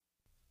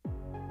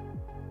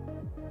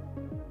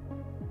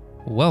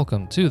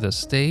Welcome to the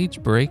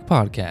Stage Break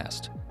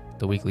Podcast,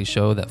 the weekly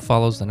show that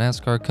follows the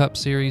NASCAR Cup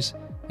Series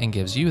and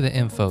gives you the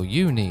info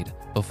you need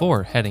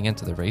before heading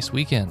into the race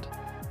weekend.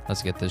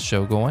 Let's get this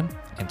show going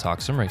and talk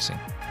some racing.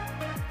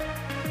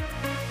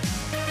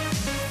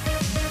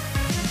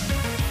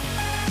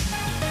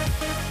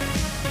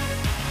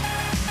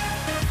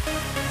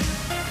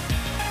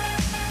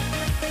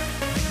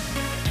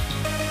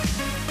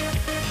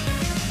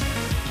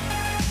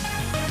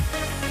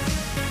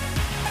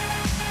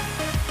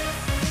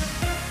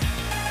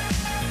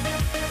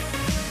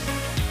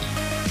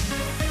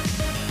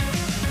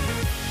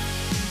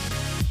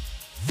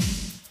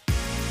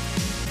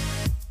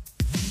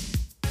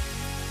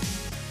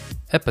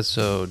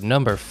 Episode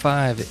number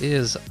 5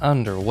 is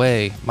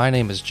underway. My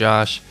name is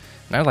Josh,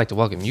 and I'd like to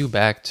welcome you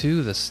back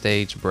to the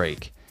Stage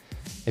Break.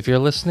 If you're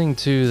listening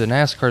to the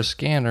NASCAR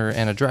Scanner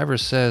and a driver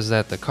says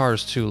that the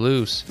car's too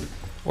loose,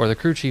 or the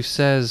crew chief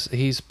says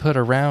he's put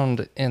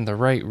around in the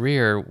right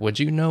rear, would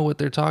you know what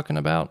they're talking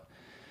about?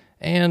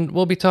 And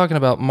we'll be talking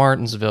about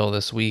Martinsville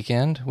this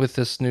weekend with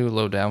this new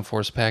Low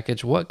Downforce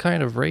Package. What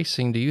kind of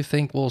racing do you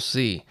think we'll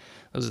see?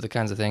 Those are the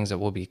kinds of things that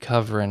we'll be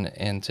covering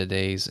in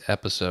today's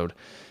episode.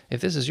 If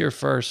this is your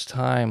first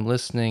time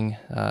listening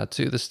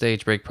to the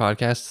Stage Break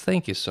Podcast,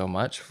 thank you so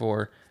much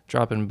for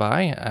dropping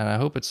by, and I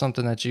hope it's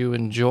something that you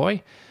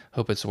enjoy.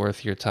 Hope it's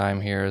worth your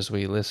time here as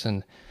we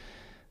listen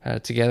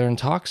together and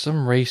talk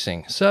some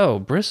racing. So,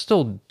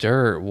 Bristol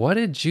Dirt, what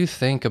did you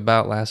think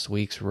about last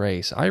week's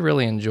race? I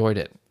really enjoyed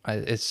it.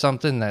 It's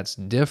something that's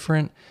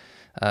different.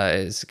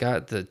 It's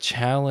got the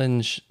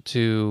challenge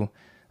to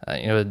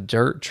a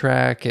dirt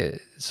track.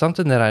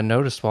 Something that I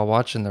noticed while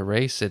watching the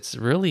race, it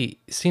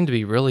seemed to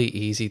be really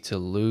easy to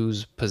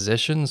lose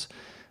positions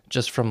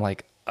just from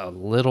like a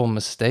little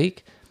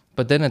mistake,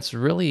 but then it's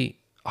really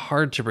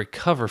hard to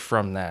recover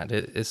from that.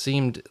 It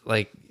seemed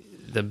like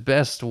the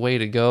best way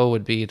to go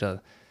would be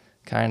to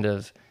kind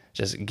of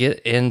just get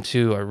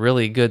into a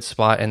really good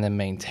spot and then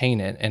maintain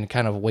it and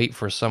kind of wait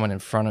for someone in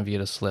front of you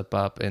to slip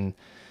up. And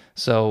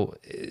so,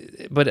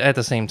 but at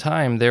the same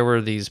time, there were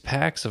these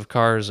packs of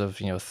cars of,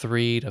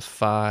 3 to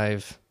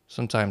 5,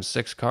 sometimes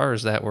 6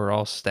 cars that were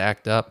all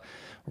stacked up,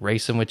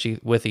 racing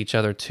with each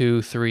other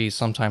 2, 3,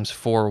 sometimes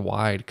 4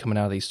 wide coming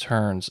out of these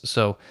turns.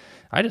 So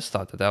I just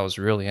thought that was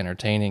really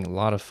entertaining, a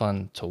lot of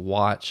fun to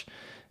watch.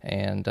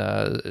 And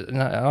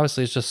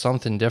obviously it's just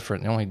something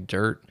different. The only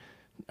dirt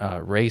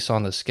race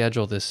on the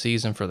schedule this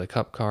season for the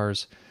Cup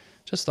cars.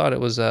 Just thought it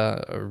was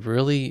a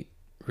really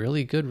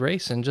good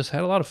race and just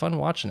had a lot of fun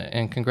watching it.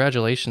 And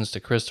congratulations to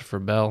Christopher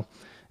Bell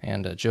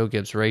and Joe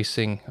Gibbs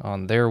Racing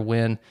on their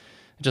win.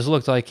 It just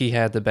looked like he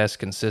had the best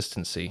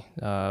consistency,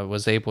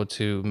 was able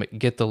to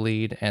get the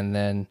lead and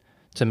then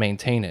to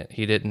maintain it.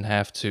 He didn't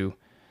have to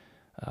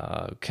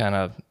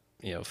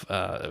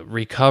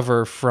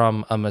recover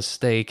from a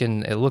mistake.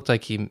 And it looked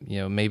like he,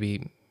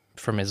 maybe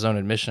from his own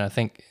admission, I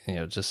think,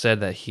 just said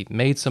that he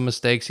made some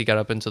mistakes. He got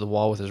up into the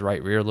wall with his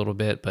right rear a little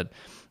bit, but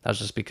that was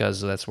just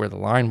because that's where the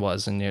line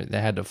was, and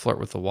they had to flirt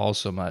with the wall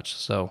so much.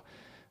 So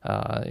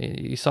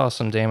you saw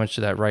some damage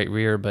to that right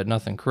rear, but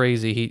nothing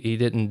crazy. He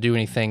didn't do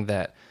anything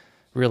that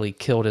really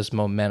killed his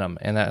momentum,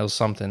 and that was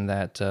something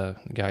that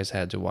guys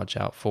had to watch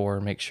out for,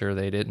 make sure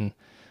they didn't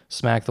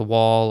smack the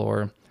wall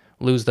or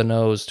lose the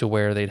nose to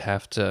where they'd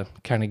have to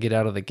kind of get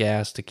out of the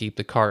gas to keep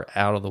the car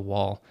out of the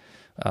wall,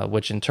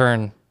 which in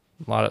turn,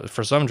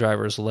 for some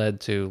drivers,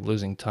 led to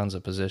losing tons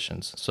of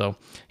positions. So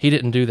he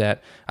didn't do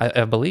that.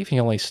 I believe he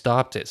only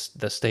stopped at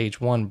the stage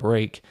 1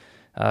 break,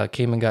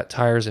 came and got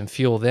tires and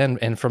fuel then,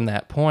 and from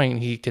that point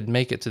he could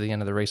make it to the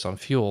end of the race on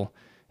fuel.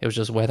 It was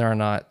just whether or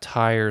not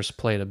tires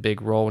played a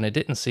big role, and it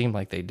didn't seem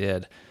like they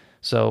did.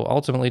 So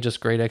ultimately, just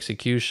great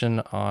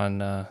execution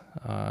on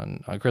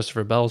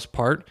Christopher Bell's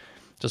part,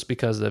 just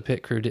because the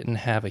pit crew didn't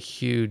have a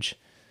huge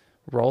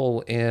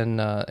role in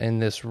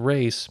this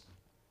race.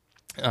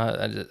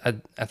 I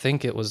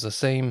think it was the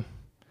same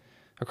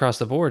across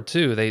the board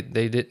too.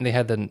 They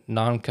had the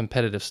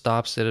non-competitive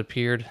stops that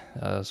appeared,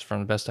 from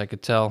the best I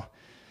could tell,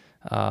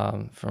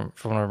 from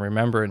what I'm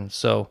remembering.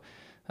 So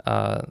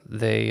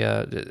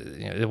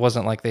it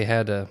wasn't like they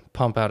had to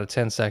pump out a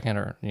 10-second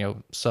or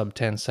sub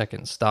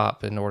 10-second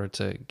stop in order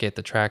to get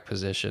the track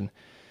position.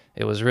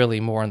 It was really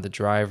more on the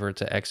driver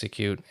to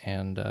execute,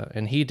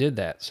 and he did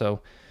that. So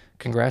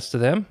congrats to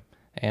them.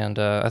 And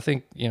I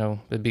think,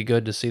 it'd be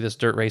good to see this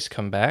dirt race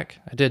come back.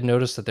 I did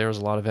notice that there was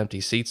a lot of empty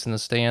seats in the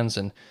stands,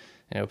 and,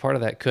 part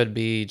of that could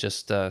be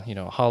just, a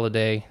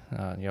holiday,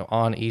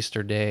 on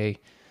Easter Day,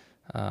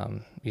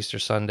 Easter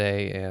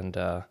Sunday, and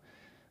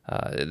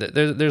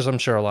there's, I'm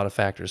sure, a lot of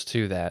factors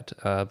to that.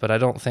 But I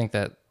don't think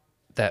that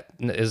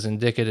is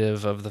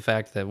indicative of the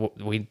fact that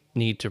we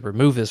need to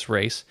remove this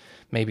race,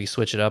 maybe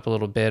switch it up a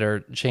little bit or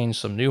change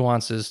some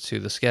nuances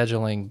to the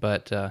scheduling,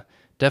 but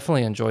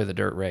definitely enjoy the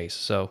dirt race.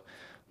 So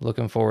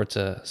looking forward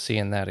to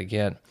seeing that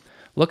again.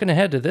 Looking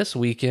ahead to this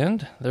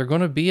weekend, they're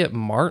going to be at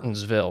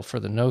Martinsville for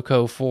the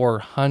NOCO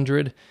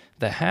 400,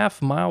 the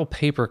half-mile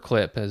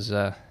paperclip,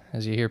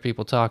 as you hear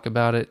people talk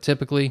about it.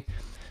 Typically,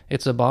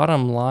 it's a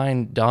bottom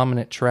line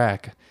dominant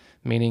track,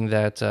 meaning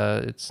that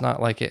it's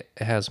not like it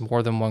has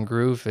more than one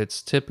groove.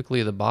 It's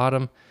typically the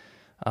bottom,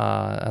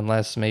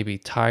 unless maybe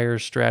tire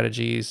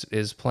strategies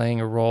is playing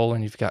a role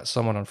and you've got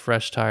someone on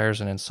fresh tires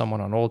and then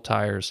someone on old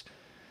tires.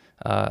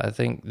 I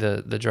think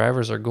the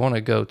drivers are going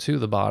to go to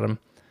the bottom,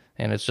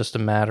 and it's just a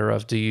matter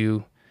of, do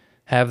you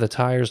have the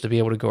tires to be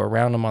able to go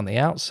around them on the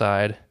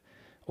outside,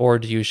 or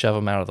do you shove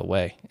them out of the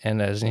way?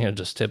 And as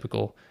just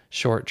typical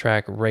short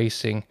track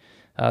racing,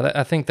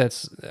 I think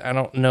I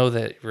don't know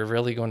that we're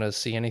really going to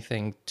see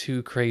anything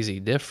too crazy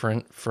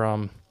different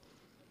from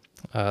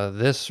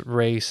this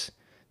race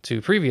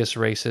to previous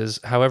races.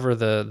 However,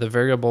 the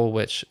variable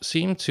which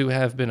seemed to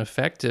have been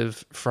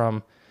effective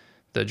from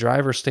the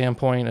driver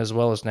standpoint as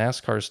well as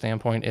NASCAR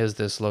standpoint is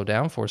this low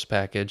downforce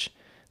package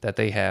that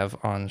they have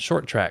on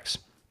short tracks.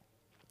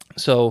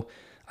 So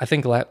I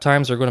think lap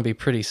times are going to be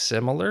pretty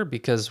similar,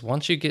 because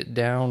once you get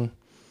down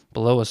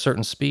below a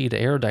certain speed,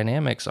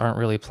 aerodynamics aren't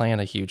really playing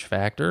a huge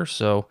factor.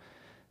 So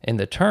in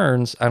the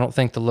turns, I don't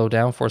think the low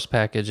downforce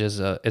package is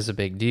a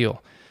big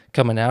deal.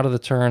 Coming out of the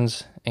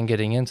turns and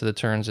getting into the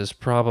turns is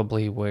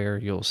probably where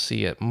you'll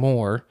see it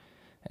more.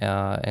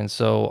 And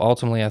so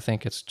ultimately, I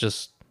think it's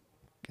just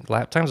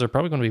lap times are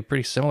probably going to be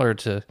pretty similar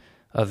to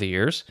other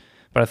years,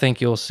 but I think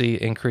you'll see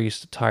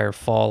increased tire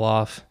fall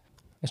off.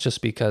 It's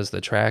just because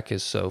the track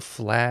is so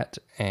flat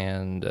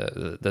and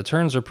the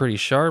turns are pretty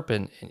sharp,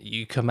 and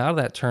you come out of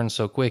that turn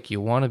so quick,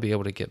 you want to be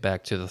able to get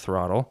back to the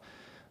throttle.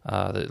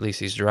 At least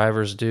these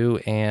drivers do.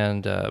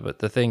 And but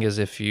the thing is,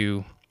 if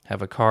you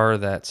have a car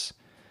that's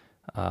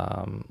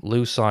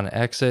loose on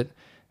exit,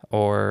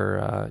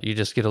 or you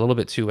just get a little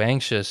bit too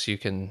anxious, you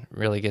can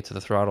really get to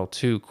the throttle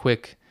too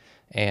quick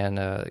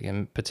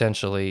and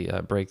potentially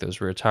break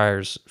those rear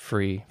tires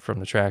free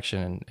from the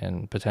traction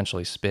and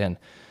potentially spin,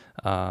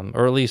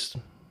 or at least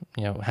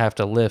have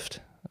to lift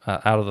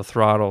out of the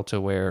throttle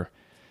to where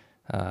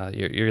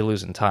you're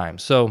losing time.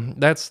 So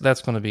that's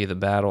going to be the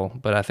battle.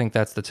 But I think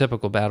that's the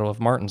typical battle of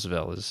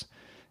Martinsville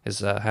is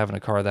having a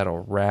car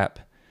that'll wrap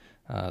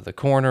the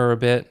corner a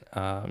bit,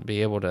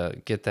 be able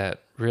to get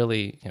that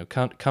really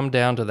come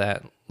down to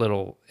that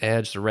little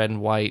edge, the red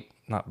and white,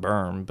 not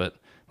berm, but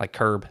like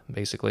curb,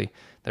 basically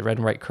the red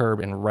and white curb,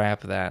 and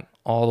wrap that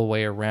all the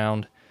way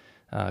around,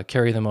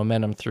 carry the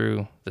momentum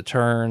through the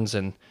turns,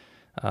 and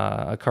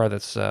a car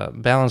that's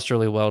balanced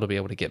really well to be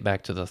able to get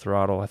back to the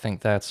throttle. I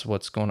think that's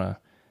what's going to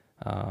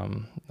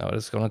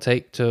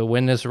take to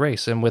win this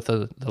race. And with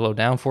the low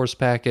downforce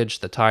package,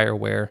 the tire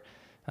wear,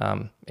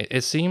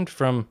 it seemed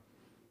from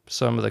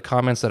some of the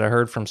comments that I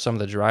heard from some of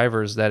the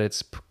drivers that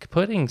it's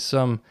putting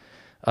some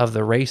of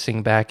the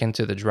racing back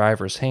into the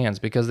drivers' hands,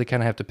 because they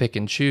kind of have to pick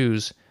and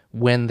choose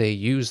when they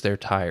use their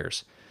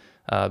tires,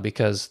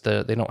 because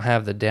they don't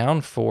have the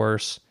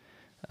downforce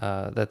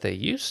that they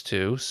used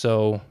to.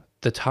 So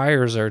the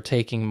tires are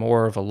taking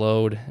more of a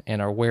load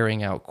and are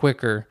wearing out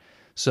quicker.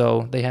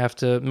 So they have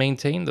to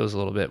maintain those a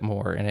little bit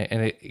more. And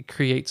it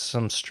creates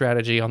some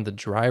strategy on the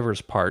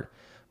driver's part,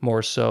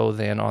 more so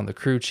than on the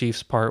crew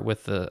chief's part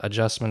with the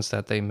adjustments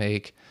that they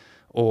make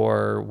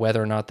or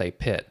whether or not they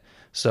pit.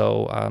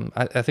 So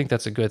I think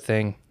that's a good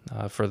thing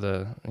for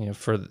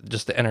for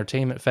just the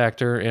entertainment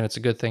factor, and it's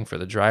a good thing for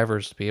the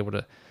drivers to be able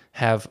to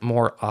have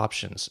more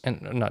options,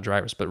 and not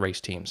drivers, but race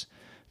teams,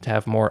 to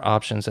have more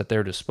options at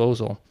their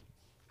disposal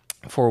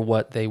for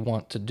what they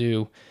want to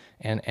do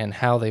and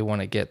how they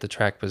want to get the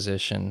track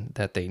position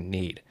that they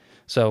need.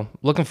 So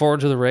looking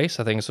forward to the race.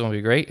 I think it's going to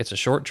be great. It's a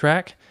short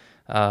track.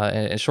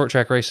 And short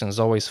track racing is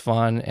always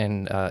fun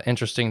and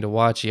interesting to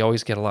watch. You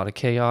always get a lot of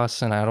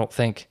chaos, and I don't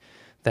think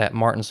that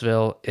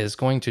Martinsville is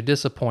going to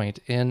disappoint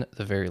in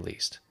the very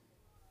least.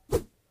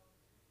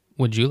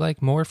 Would you like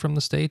more from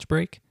the Stage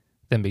Break?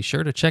 Then be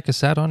sure to check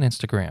us out on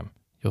Instagram.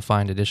 You'll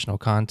find additional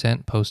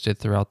content posted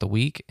throughout the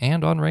week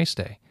and on race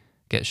day.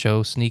 Get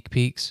show sneak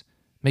peeks,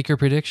 make your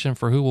prediction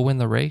for who will win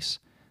the race,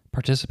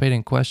 participate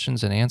in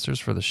questions and answers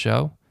for the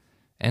show,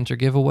 enter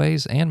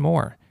giveaways, and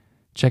more.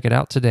 Check it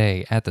out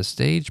today at the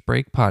Stage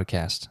Break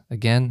Podcast.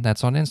 Again,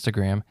 that's on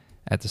Instagram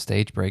at the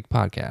Stage Break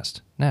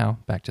Podcast. Now,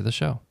 back to the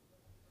show.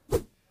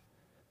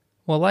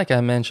 Well, like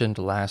I mentioned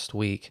last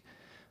week,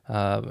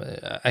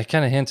 I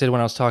kind of hinted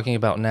when I was talking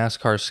about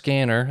NASCAR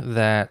Scanner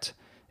that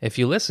if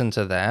you listen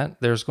to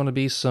that, there's going to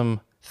be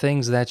some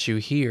things that you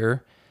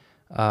hear,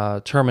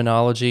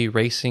 terminology,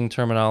 racing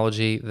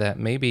terminology, that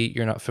maybe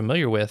you're not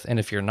familiar with. And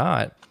if you're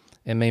not,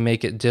 it may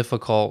make it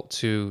difficult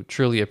to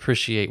truly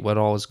appreciate what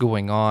all is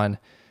going on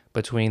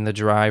between the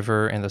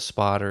driver and the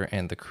spotter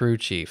and the crew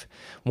chief.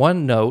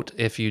 One note,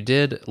 if you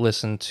did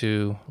listen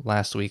to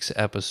last week's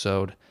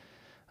episode,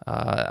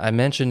 I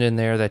mentioned in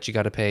there that you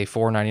got to pay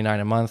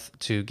 $4.99 a month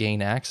to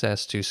gain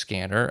access to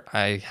Scanner.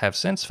 I have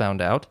since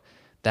found out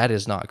that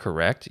is not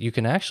correct. You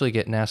can actually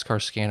get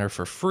NASCAR Scanner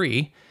for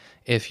free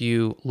if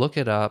you look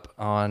it up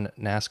on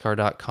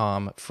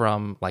NASCAR.com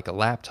from like a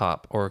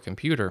laptop or a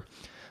computer.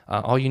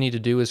 All you need to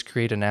do is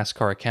create a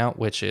NASCAR account,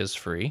 which is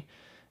free,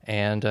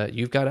 and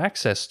you've got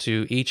access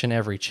to each and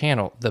every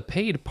channel. The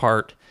paid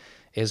part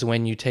is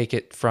when you take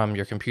it from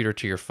your computer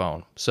to your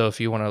phone. So if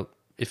you want to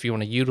if you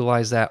want to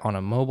utilize that on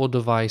a mobile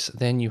device,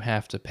 then you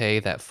have to pay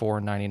that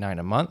 $4.99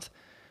 a month.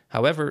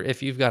 However,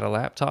 if you've got a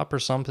laptop or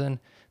something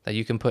that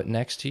you can put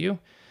next to you,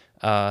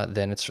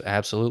 then it's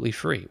absolutely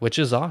free, which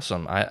is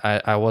awesome.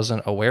 I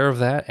wasn't aware of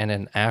that, and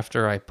then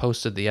after I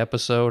posted the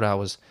episode, I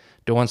was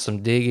doing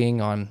some digging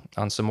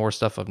on some more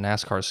stuff of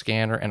NASCAR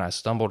Scanner, and I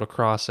stumbled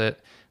across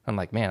it. I'm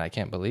like, man, I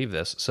can't believe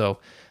this. So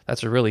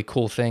that's a really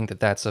cool thing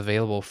that's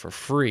available for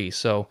free.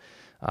 So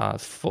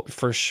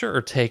for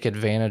sure, take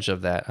advantage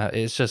of that.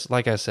 It's just,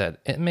 like I said,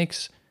 it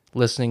makes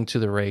listening to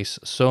the race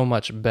so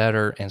much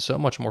better and so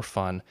much more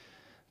fun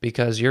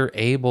because you're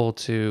able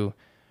to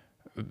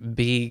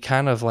be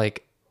kind of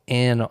like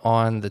in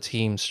on the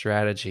team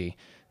strategy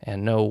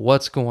and know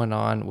what's going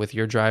on with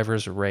your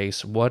driver's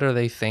race. What are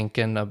they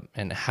thinking of,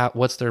 and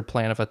what's their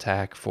plan of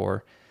attack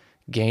for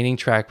gaining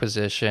track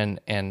position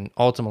and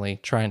ultimately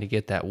trying to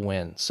get that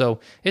win.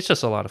 So it's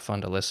just a lot of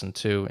fun to listen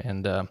to.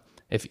 And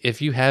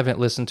if you haven't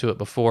listened to it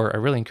before, I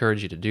really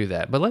encourage you to do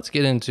that. But let's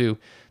get into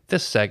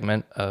this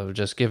segment of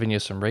just giving you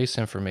some race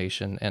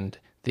information and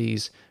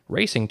these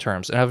racing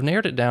terms. And I've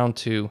narrowed it down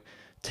to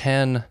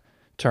 10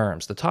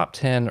 terms, the top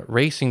 10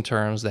 racing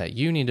terms that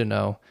you need to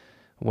know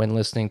when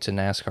listening to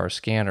NASCAR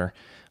Scanner.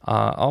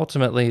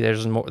 Ultimately,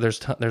 there's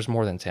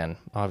more than 10,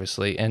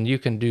 obviously, and you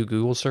can do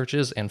Google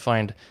searches and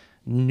find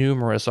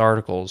numerous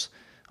articles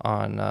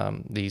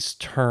on these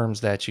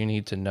terms that you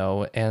need to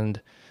know.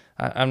 And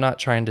I'm not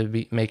trying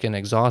to make an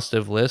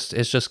exhaustive list.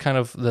 It's just kind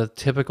of the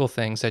typical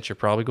things that you're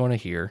probably going to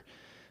hear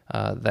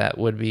that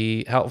would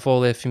be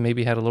helpful if you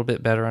maybe had a little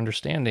bit better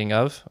understanding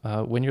of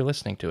when you're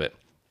listening to it.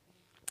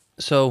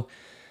 So,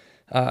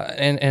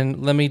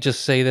 and let me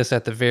just say this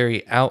at the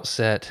very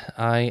outset.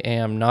 I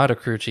am not a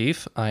crew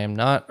chief. I am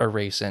not a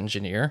race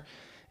engineer.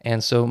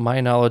 And so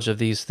my knowledge of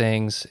these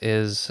things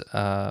is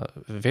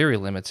very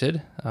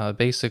limited.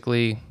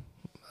 Basically,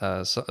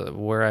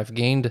 where I've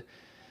gained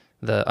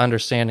the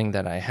understanding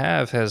that I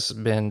have has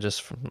been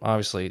just from,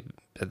 obviously,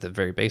 at the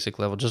very basic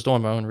level, just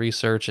doing my own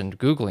research and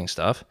Googling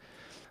stuff,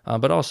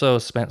 but also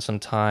spent some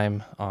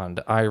time on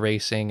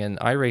iRacing. And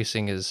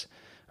iRacing is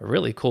a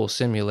really cool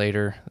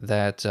simulator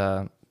that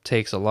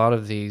takes a lot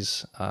of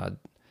these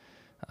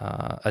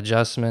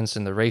adjustments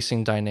in the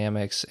racing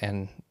dynamics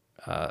and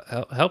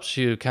helps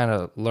you kind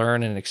of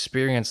learn and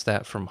experience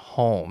that from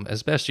home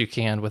as best you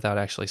can without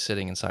actually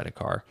sitting inside a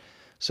car.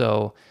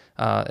 So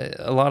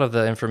a lot of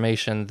the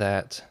information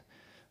that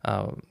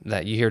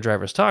you hear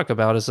drivers talk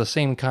about is the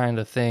same kind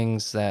of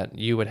things that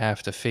you would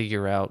have to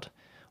figure out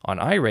on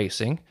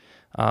iRacing.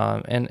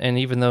 And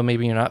even though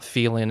maybe you're not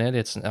feeling it,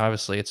 it's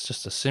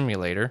just a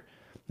simulator.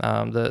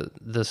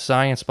 The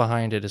science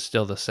behind it is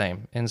still the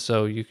same, and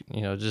so you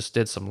just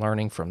did some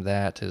learning from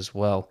that as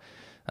well.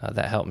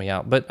 That helped me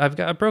out. But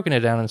I've broken it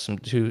down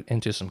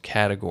into some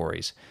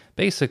categories.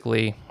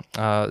 Basically,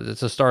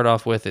 to start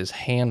off with is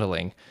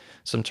handling.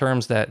 Some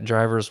terms that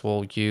drivers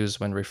will use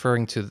when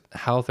referring to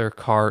how their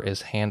car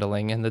is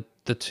handling, and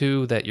the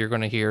two that you're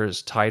going to hear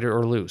is tighter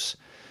or loose.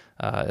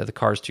 The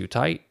car's too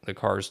tight, the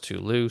car's too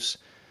loose.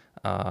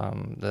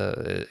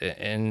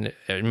 And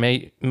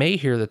may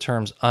hear the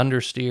terms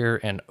understeer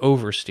and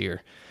oversteer.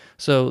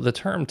 So the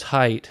term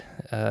tight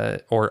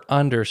or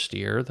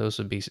understeer, those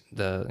would be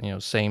the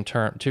same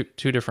term,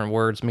 two different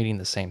words meaning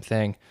the same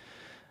thing.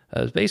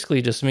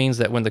 Basically just means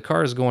that when the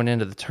car is going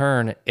into the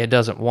turn, it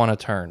doesn't want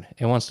to turn.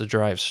 It wants to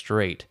drive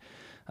straight.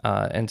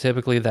 And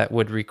typically that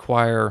would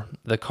require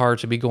the car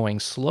to be going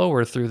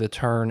slower through the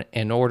turn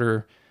in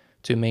order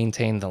to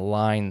maintain the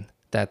line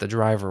that the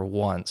driver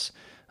wants.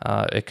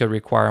 It could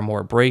require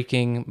more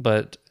braking,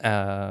 but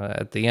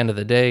at the end of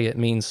the day, it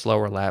means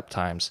slower lap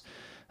times.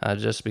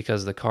 Just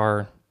because the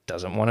car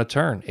doesn't want to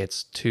turn.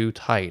 It's too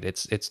tight.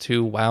 It's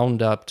too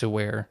wound up to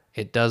where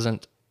it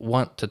doesn't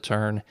want to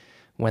turn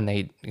when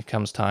it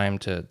comes time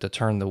to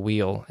turn the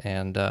wheel,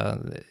 and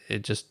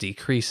it just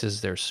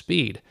decreases their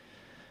speed.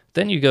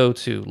 Then you go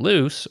to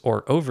loose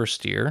or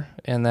oversteer,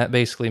 and that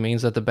basically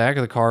means that the back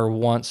of the car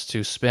wants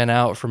to spin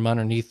out from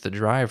underneath the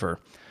driver.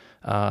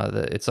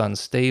 It's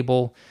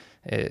unstable.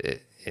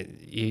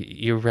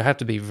 You have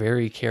to be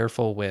very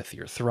careful with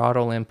your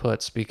throttle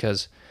inputs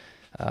because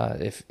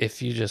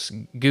if you just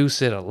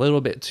goose it a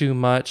little bit too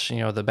much,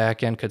 the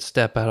back end could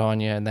step out on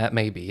you, and that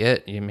may be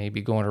it. You may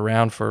be going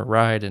around for a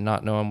ride and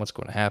not knowing what's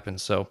going to happen.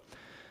 So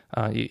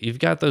you've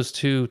got those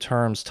two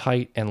terms,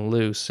 tight and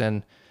loose,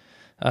 and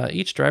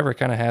each driver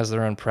kind of has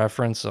their own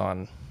preference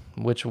on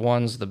which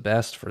one's the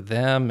best for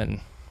them,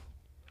 and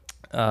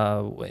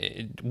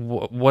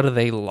what do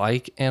they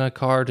like in a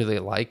car? Do they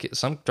like it?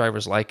 Some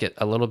drivers like it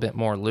a little bit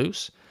more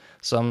loose.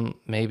 Some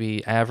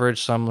maybe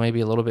average, some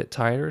maybe a little bit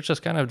tighter. It's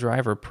just kind of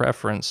driver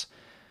preference.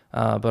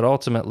 But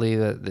ultimately,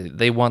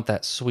 they want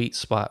that sweet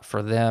spot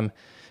for them.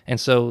 And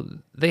so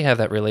they have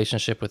that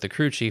relationship with the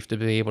crew chief to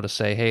be able to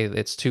say, hey,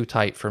 it's too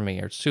tight for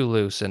me or it's too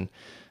loose. And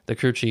the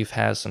crew chief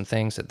has some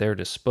things at their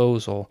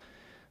disposal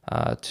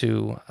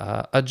to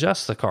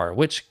adjust the car,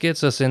 which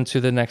gets us into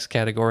the next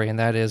category, and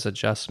that is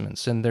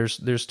adjustments. And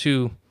there's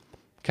two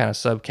kind of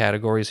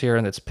subcategories here,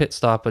 and it's pit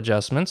stop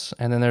adjustments,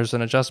 and then there's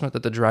an adjustment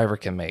that the driver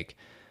can make.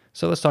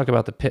 So let's talk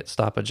about the pit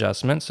stop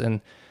adjustments.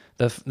 And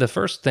the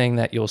first thing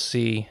that you'll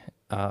see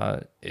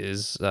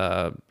is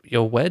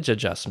wedge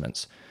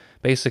adjustments.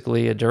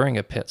 Basically, during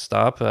a pit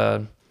stop,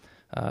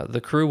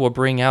 the crew will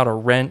bring out a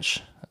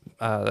wrench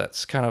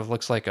that's kind of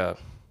looks like a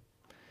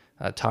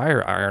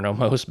tire iron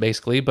almost,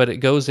 basically, but it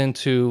goes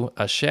into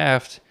a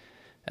shaft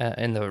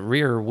in the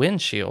rear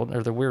windshield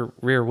or the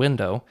rear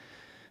window.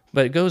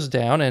 But it goes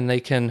down and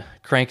they can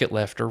crank it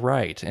left or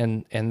right.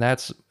 And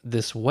that's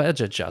this wedge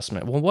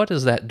adjustment. Well, what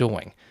is that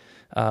doing?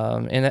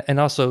 And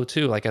also,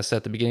 too, like I said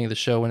at the beginning of the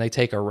show, when they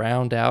take a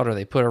round out or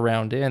they put a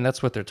round in,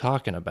 that's what they're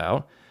talking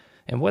about.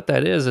 And what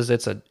that is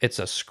it's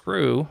a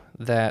screw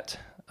that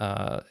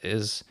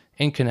is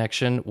in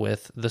connection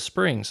with the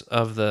springs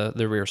of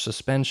the rear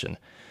suspension.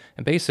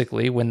 And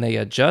basically, when they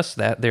adjust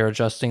that, they're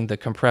adjusting the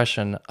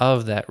compression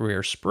of that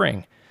rear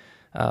spring.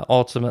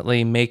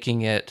 Ultimately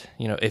making it,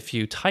 if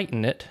you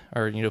tighten it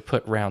or,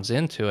 put rounds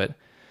into it,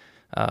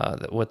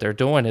 what they're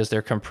doing is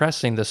they're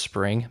compressing the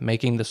spring,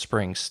 making the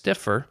spring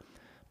stiffer,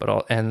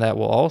 and that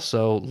will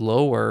also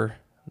lower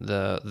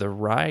the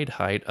ride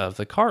height of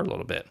the car a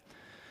little bit.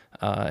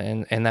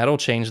 And that'll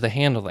change the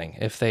handling.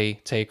 If they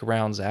take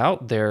rounds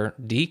out, they're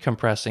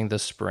decompressing the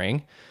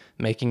spring,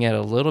 making it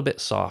a little bit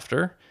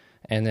softer,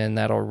 and then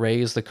that'll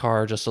raise the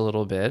car just a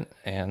little bit,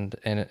 and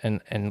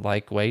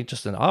like way,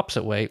 just an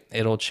opposite way,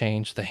 it'll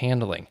change the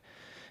handling.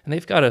 And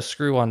they've got a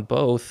screw on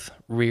both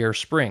rear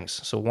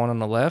springs, so one on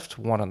the left,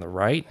 one on the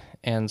right,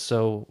 and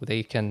so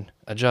they can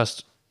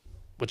adjust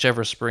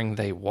whichever spring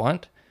they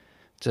want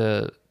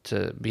to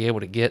be able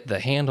to get the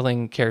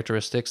handling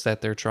characteristics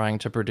that they're trying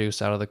to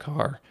produce out of the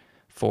car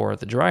for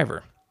the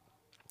driver.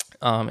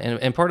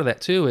 And part of that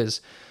too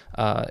is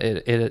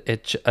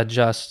it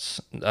adjusts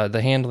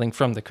the handling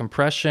from the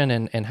compression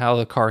and how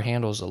the car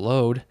handles a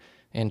load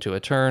into a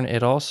turn.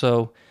 It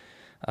also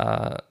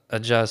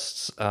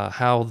adjusts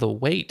how the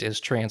weight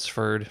is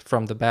transferred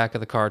from the back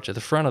of the car to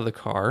the front of the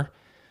car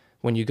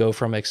when you go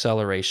from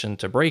acceleration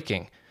to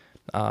braking.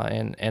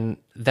 And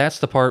that's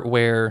the part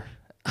where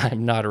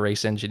I'm not a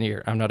race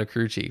engineer. I'm not a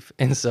crew chief.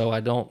 And so I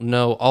don't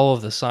know all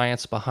of the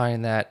science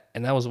behind that.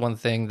 And that was one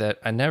thing that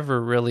I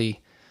never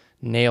really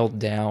nailed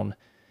down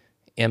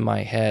in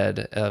my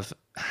head of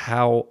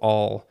how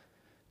all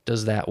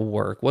does that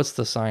work? What's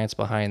the science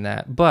behind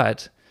that?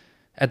 But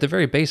at the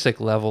very basic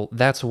level,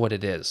 that's what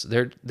it is.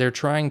 They're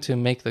trying to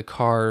make the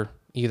car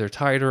either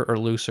tighter or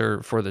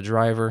looser for the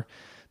driver.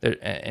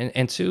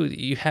 And two,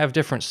 you have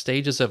different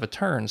stages of a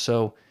turn.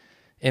 So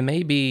it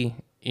may be,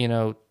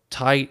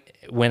 tight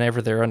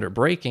whenever they're under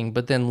braking,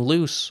 but then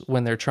loose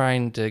when they're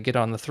trying to get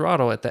on the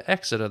throttle at the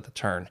exit of the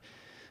turn.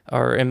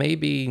 Or it may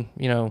be,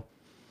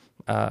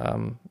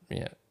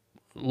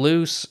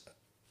 loose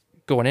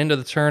going into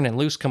the turn and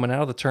loose coming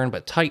out of the turn,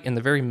 but tight in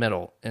the very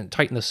middle and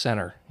tight in the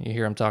center. You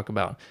hear them talk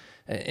about.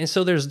 And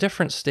so there's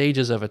different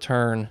stages of a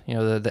turn,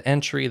 the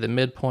entry, the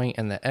midpoint,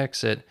 and the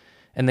exit,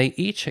 and they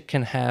each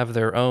can have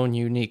their own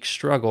unique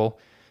struggle.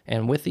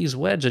 And with these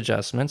wedge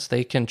adjustments,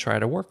 they can try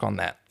to work on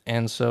that.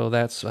 And so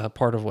that's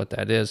part of what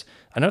that is.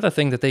 Another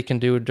thing that they can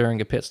do during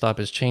a pit stop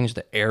is change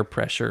the air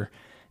pressure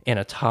in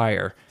a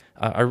tire.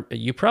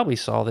 You probably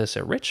saw this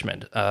at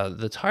Richmond.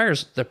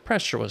 The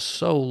pressure was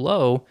so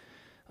low,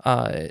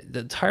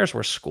 the tires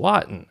were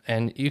squatting,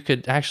 and you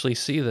could actually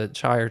see the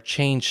tire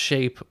change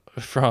shape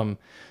from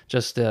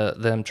just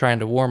them trying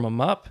to warm them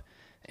up,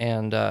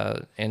 and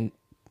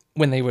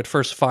when they would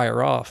first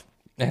fire off.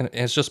 And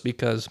it's just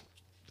because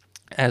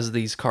as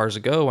these cars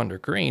go under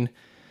green,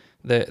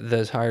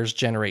 the tires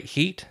generate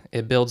heat,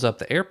 it builds up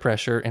the air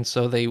pressure, and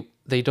so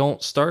they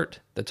don't start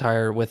the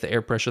tire with the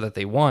air pressure that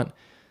they want.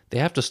 They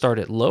have to start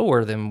it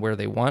lower than where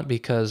they want,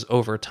 because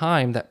over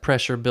time that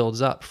pressure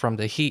builds up from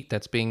the heat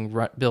that's being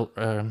built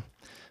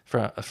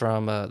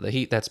from the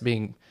heat that's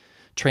being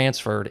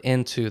transferred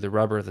into the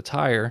rubber of the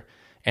tire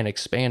and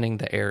expanding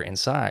the air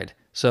inside.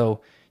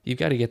 So you've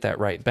got to get that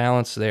right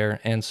balance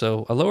there. And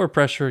so a lower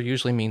pressure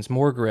usually means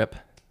more grip,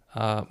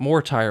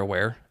 more tire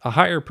wear. A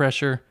higher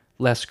pressure,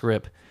 less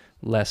grip,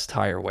 less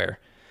tire wear.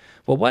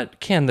 Well, what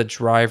can the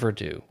driver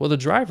do? Well, the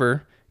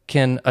driver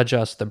can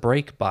adjust the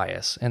brake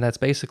bias, and that's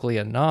basically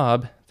a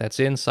knob that's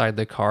inside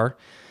the car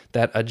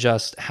that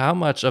adjusts how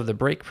much of the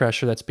brake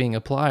pressure that's being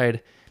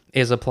applied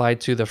is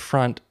applied to the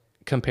front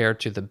compared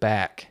to the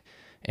back.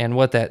 And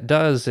what that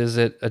does is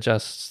it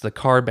adjusts the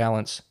car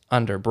balance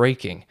under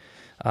braking.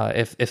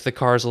 If the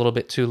car is a little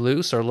bit too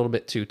loose or a little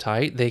bit too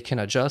tight, they can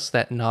adjust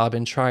that knob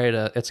and try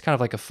to, it's kind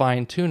of like a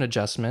fine-tune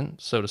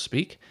adjustment, so to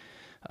speak,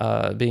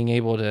 being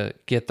able to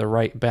get the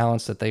right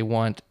balance that they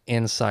want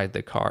inside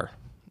the car.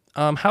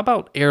 How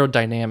about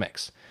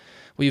aerodynamics?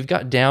 Well, you've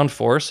got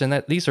downforce,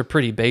 and these are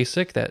pretty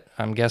basic that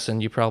I'm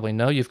guessing you probably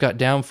know. You've got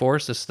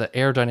downforce, it's the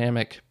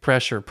aerodynamic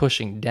pressure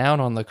pushing down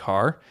on the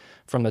car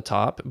from the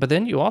top, but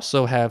then you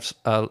also have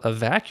a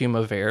vacuum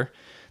of air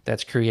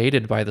that's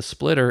created by the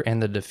splitter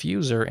and the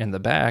diffuser in the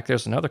back.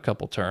 There's another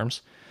couple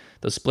terms.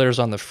 The splitter's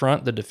on the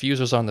front, the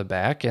diffuser's on the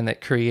back, and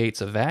it creates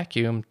a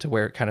vacuum to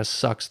where it kind of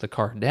sucks the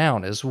car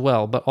down as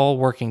well, but all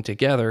working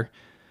together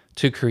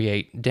to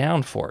create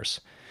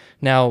downforce.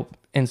 Now,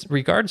 In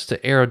regards to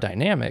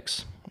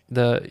aerodynamics,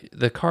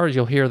 the cars,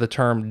 you'll hear the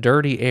term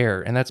dirty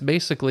air, and that's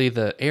basically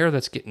the air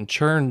that's getting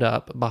churned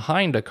up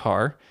behind a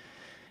car.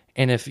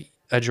 And if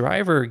a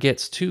driver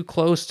gets too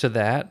close to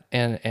that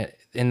and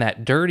in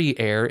that dirty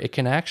air, it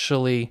can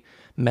actually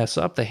mess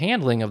up the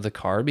handling of the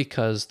car,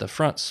 because the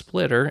front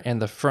splitter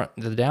and the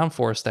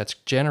downforce that's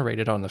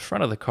generated on the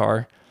front of the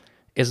car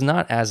is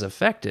not as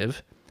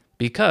effective,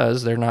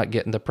 because they're not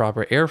getting the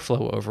proper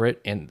airflow over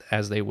it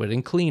as they would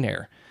in clean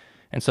air.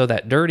 And so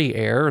that dirty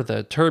air,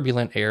 the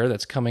turbulent air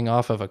that's coming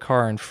off of a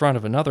car in front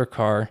of another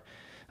car,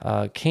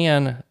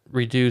 can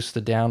reduce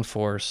the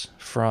downforce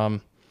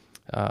from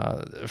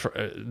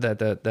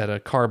that a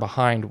car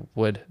behind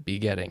would be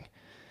getting.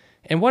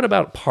 And what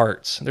about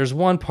parts? There's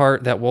one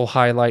part that we'll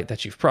highlight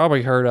that you've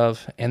probably heard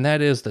of, and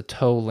that is the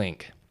toe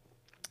link.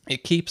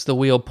 It keeps the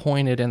wheel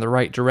pointed in the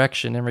right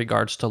direction in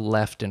regards to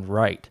left and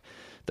right.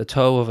 The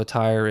toe of a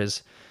tire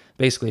is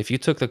basically, if you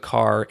took the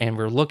car and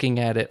we're looking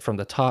at it from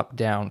the top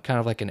down, kind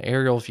of like an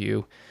aerial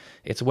view,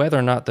 it's whether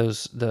or not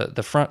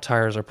the front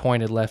tires are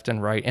pointed left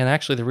and right, and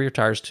actually the rear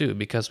tires too,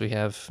 because we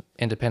have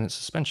independent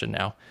suspension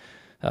now.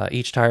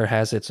 Each tire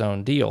has its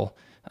own deal.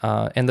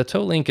 And the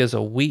toe link is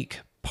a weak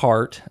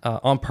part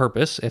on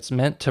purpose. It's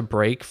meant to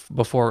break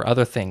before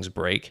other things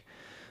break.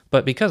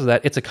 But because of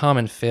that, it's a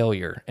common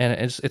failure. And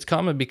it's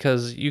common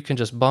because you can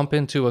just bump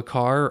into a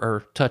car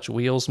or touch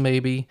wheels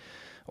maybe,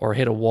 or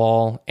hit a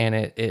wall, and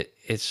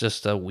it's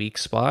just a weak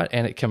spot,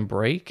 and it can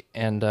break.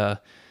 And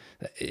a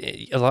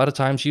lot of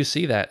times you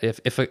see that.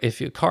 If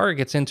a car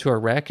gets into a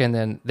wreck and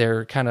then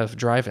they're kind of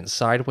driving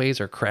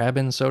sideways or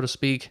crabbing, so to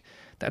speak,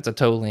 that's a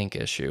toe link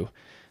issue.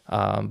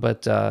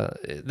 But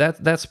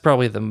that's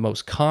probably the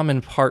most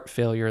common part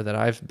failure that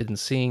I've been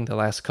seeing the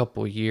last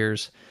couple of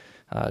years,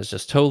 is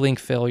just toe link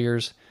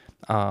failures,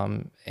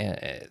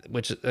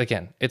 which,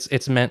 again,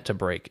 it's meant to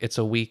break. It's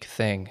a weak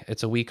thing.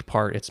 It's a weak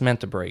part. It's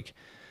meant to break.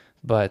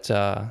 But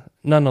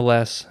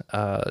nonetheless,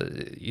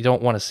 you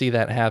don't want to see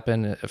that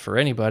happen for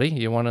anybody.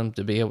 You want them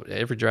to be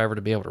every driver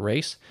to be able to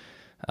race.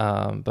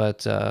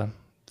 But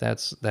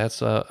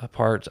that's a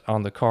part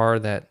on the car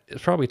that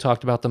is probably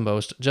talked about the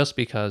most, just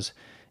because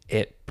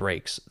it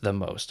breaks the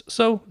most.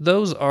 So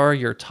those are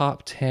your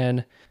top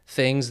 10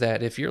 things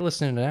that, if you're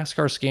listening to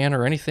NASCAR Scanner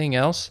or anything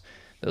else,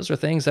 those are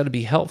things that would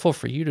be helpful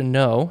for you to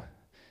know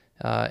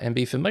and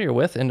be familiar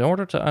with in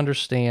order to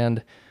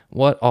understand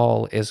what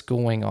all is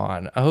going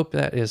on. I hope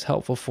that is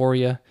helpful for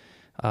you,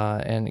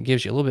 and it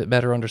gives you a little bit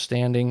better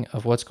understanding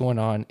of what's going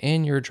on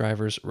in your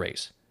driver's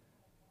race.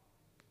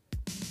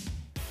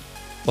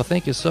 Well,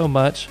 thank you so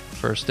much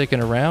for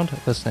sticking around,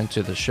 listening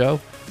to the show.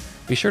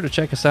 Be sure to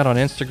check us out on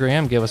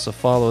Instagram, give us a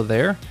follow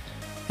there.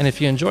 And if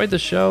you enjoyed the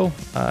show,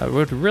 I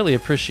would really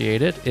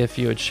appreciate it if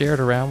you would share it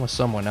around with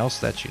someone else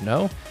that you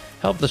know.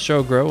 Help the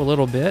show grow a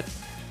little bit.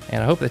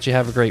 And I hope that you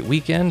have a great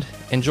weekend.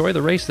 Enjoy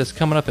the race that's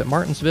coming up at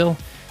Martinsville,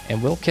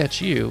 and we'll catch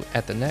you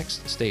at the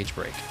next stage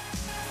break.